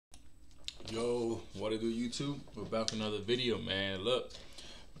Yo, what it do, YouTube? We're back with another video, man. Look,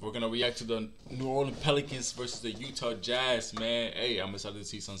 we're gonna react to the New Orleans Pelicans versus the Utah Jazz, man. Hey, I'm excited to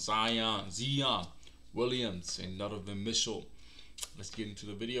see some Zion Williams and Donovan Mitchell. Let's get into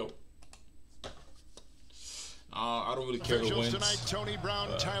the video. I don't really care who wins. Tonight, Tony Brown,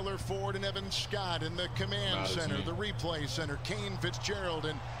 Tyler Ford, and Evan Scott in the command center, the replay center, Kane Fitzgerald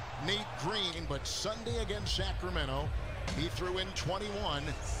and Nate Green. But Sunday against Sacramento, he threw in 21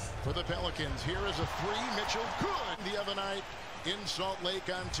 for the Pelicans. Here is a three. Mitchell good the other night in Salt Lake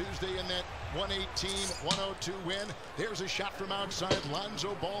on Tuesday in that 118-102 win. There's a shot from outside.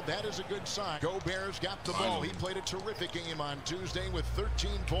 Lonzo Ball, that is a good sign. Gobert's got the ball. He played a terrific game on Tuesday with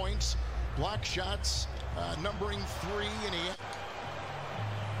 13 points. Block shots, numbering 3, and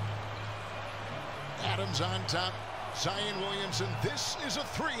Adams on top. Zion Williamson, this is a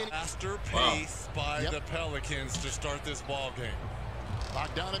 3. Faster pace by the Pelicans to start this ball game.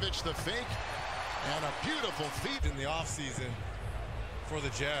 Bogdanovich the fake, and a beautiful feed in the offseason for the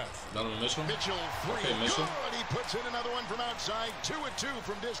Jazz. Donovan Mitchell. Mitchell 3. Okay, Mitchell. Good. He puts in another one from outside. 2 and 2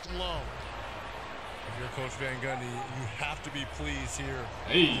 from distant low. If you're Coach Van Gundy, you have to be pleased here.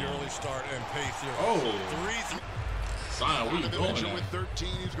 Hey. The early start and pace here. Oh. 3. Zion, we going Mitchell with 13.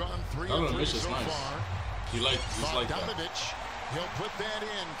 He's gone 3 Donovan and 3 Mitchell's so nice. far. He's like that. Bogdanovich, he'll put that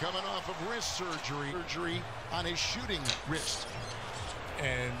in, coming off of wrist surgery on his shooting wrist.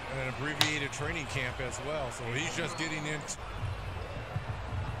 And an abbreviated training camp as well, so he's just getting in.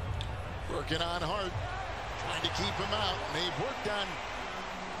 Working on hard, trying to keep him out. They've worked on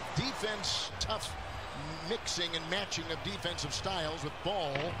defense, tough mixing and matching of defensive styles with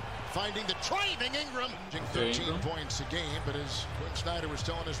Ball. Finding the driving Ingram. 13 points a game, but as Quinn Snyder was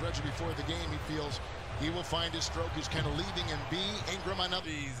telling us Reggie before the game, he feels he will find his stroke. He's kind of leaving him be. Ingram on up.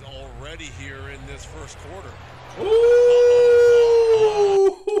 He's already here in this first quarter. Ooh!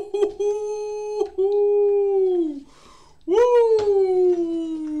 Woo!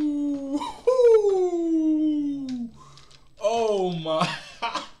 Oh my!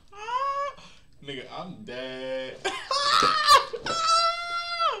 Nigga, I'm dead.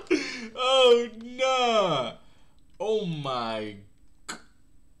 Oh nah! Oh my!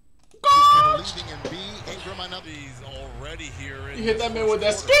 Leading him be. Ingram on up. He's already here. You hit that man with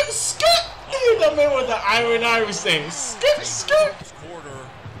that skip. You hit that man with the Irish thing. Skip.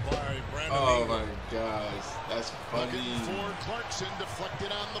 Oh my gosh, that's funny. Looking for Clarkson,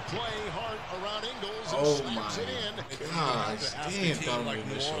 deflected on the play, hard around Ingles, and slams it in. Gosh, damn, Donovan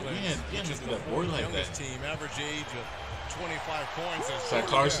Mitchell, man, can't do that boy like that. Team, average age of 25 points. Is that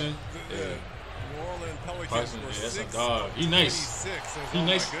Clarkson? Yeah. New Orleans Pelicans Clarkson, were that's a 6 dog. He nice. He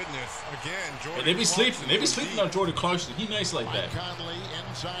nice. My goodness. Again, Jordan. They be sleeping. They be sleeping on Jordan Clarkson. He nice like that. Conley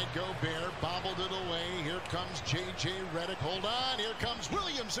inside Gobert, bobbled it away. Here comes J.J. Redick. Hold on. Here comes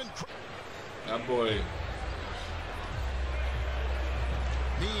Williamson. That boy.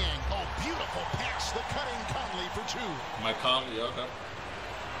 Niang. Oh, beautiful pass. The cutting Conley for 2. Mike Conley, okay.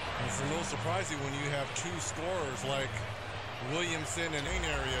 It's a little surprising when you have 2 scorers like Williamson and in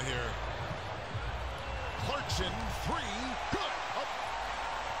area here. Clarkson, 3, good. Oh.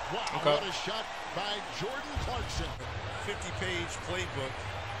 Wow, what a shot by Jordan Clarkson. 50-page playbook,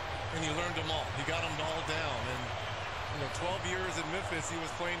 and he learned them all. He got them all down. And 12 years in Memphis, he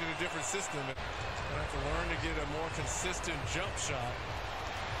was playing in a different system. Gonna have to learn to get a more consistent jump shot.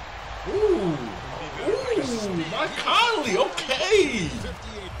 Ooh, Mike Conley, okay.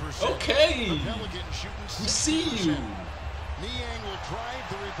 58%. Okay. We see you. Niang will drive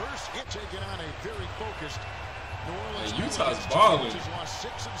the reverse hit, taken on a very focused New Orleans. Utah's balling. Has lost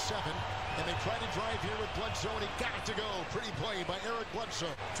 6 of 7, and they try to drive here with Bledsoe, and he got it to go. Pretty play by Eric Bledsoe.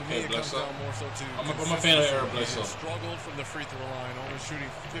 To me, it comes down more so to I'm a fan of Eric Bledsoe. Struggled from the free throw line, only shooting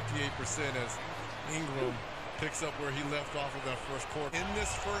 58% as Ingram picks up where he left off of that first quarter. In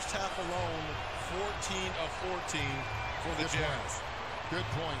this first half alone, 14 of 14 for the Jazz. Good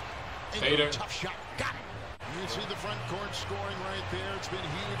point. Tater. Tough shot. Got it. You see the front court scoring right there. It's been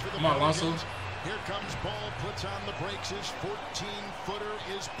huge for the Pelicans. Here comes Ball, puts on the brakes. His 14-footer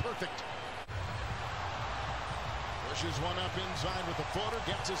is perfect. Pushes one up inside with the floater,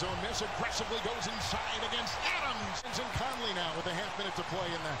 gets his own miss, aggressively goes inside against Adams. And Conley now with a half minute to play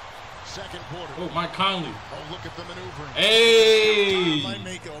in the second quarter. Oh, Mike Conley. Oh, look at the maneuvering. Hey! He might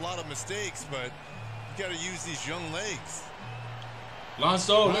make a lot of mistakes, but you got to use these young legs.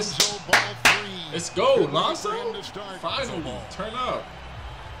 Lonzo, let's go, Lonzo. Finally, turn up.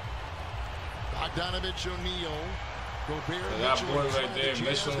 Bogdanovich, O'Neal, Gobert, that boy right there,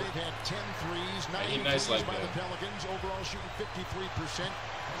 Mitchell. They've had 10 threes, 9 nice like by that. the Pelicans, overall shooting 53%.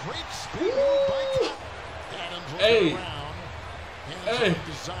 Great spin move by Adams looking around. Hands off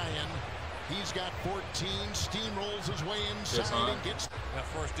to Zion. He's got 14, steamrolls his way inside and gets... That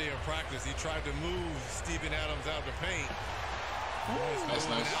first day of practice, he tried to move Steven Adams out of the paint. That's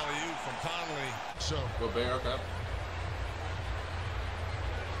nice. Alley-oop from Conley. So, Gobert, okay.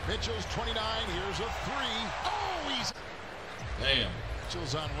 Mitchell's 29, here's a three. Oh, he's... Damn.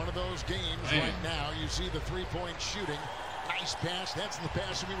 Mitchell's on one of those games right now. You see the three-point shooting. Nice pass. That's the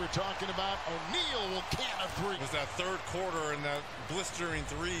pass we were talking about. O'Neal will can a three. It was that third quarter and that blistering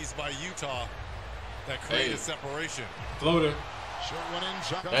threes by Utah that created separation. Floater. Short one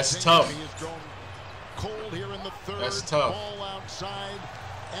inside. That's tough. He is going cold here in the third. That's tough. Ball outside.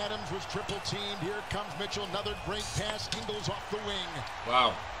 Adams was triple teamed. Here comes Mitchell. Another great pass. Ingles off the wing.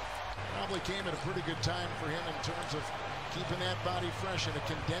 Wow. Probably came at a pretty good time for him in terms of keeping that body fresh in a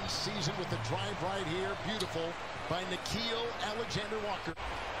condensed season with the drive right here. Beautiful by Nickeil Alexander-Walker.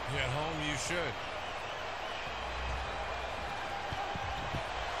 Yeah, home you should.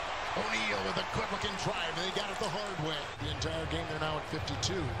 O'Neal with a good-looking drive. They got it the hard way. The entire game, they're now at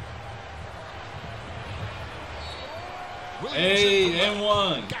 52. Hey,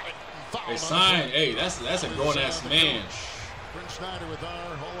 M1. Got it. Hey, sign. Hey, that's a grown-ass man. Brent Snyder with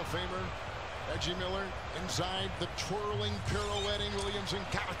our Hall of Famer. Reggie Miller inside the twirling, pirouetting Williamson.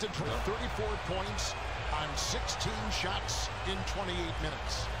 Got it to 34 points on 16 shots in 28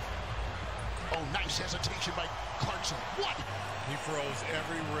 minutes. Oh, nice hesitation by Clarkson. What? He froze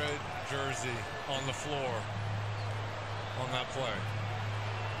every red jersey on the floor on that play.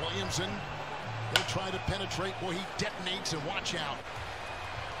 Williamson will try to penetrate. Boy, he detonates, and watch out.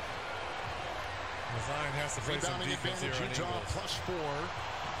 Zion has to play some defense here on Utah Ingles. +4.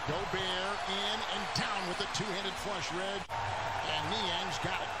 Gobert in and down with the two-handed flush, Reg. And Niang's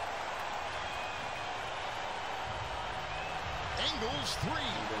got it. Ingles,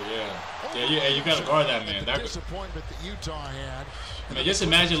 three. Oh, yeah, you got to guard that, man. The disappointment that Utah had. Man, just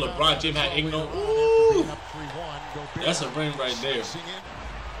imagine LeBron James had Ingles. Ooh. That's a ring right there.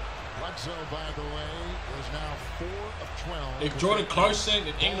 Bledsoe, by the way, is now 4 of 12. If Jordan Clarkson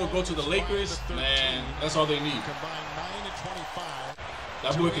and Ingles go to the Lakers, man, that's all they need. Combined 9 and 25.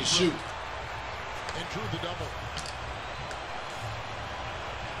 That boy can shoot. And drew the double.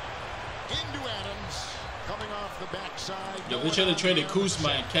 Into Adams, coming off the backside. Yo, they should have traded Kuzma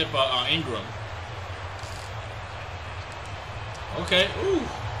and kept Ingram. Okay, ooh.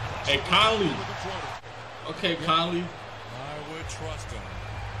 Hey, Conley. Okay, Conley. I would trust him.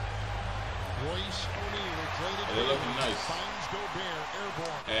 Royce O'Neal traded. They're looking nice. Finds Gobert,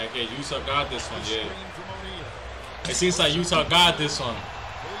 airborne. Okay, Utah got this one, yeah. It seems like Utah got this one.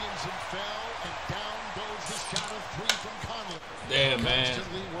 Williamson fell, and down goes the shot of three from Conley. Damn, man.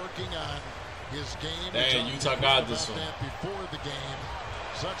 Constantly working on his game. Damn, Utah got this one. Before the game,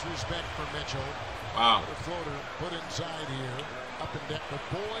 such respect for Mitchell. Wow. The floater put inside here, up and down. But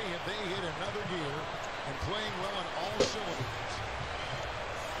boy, have they hit another gear and playing well on all cylinders.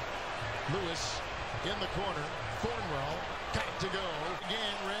 Lewis in the corner. Thornwell got to go.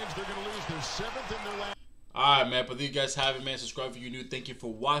 Again, Reg, they're going to lose their 7th in their last. Alright, man. But there you guys have it, man. Subscribe if you're new. Thank you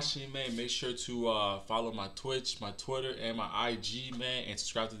for watching, man. Make sure to follow my Twitch, my Twitter, and my IG, man. And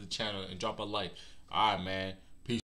subscribe to the channel and drop a like. Alright, man.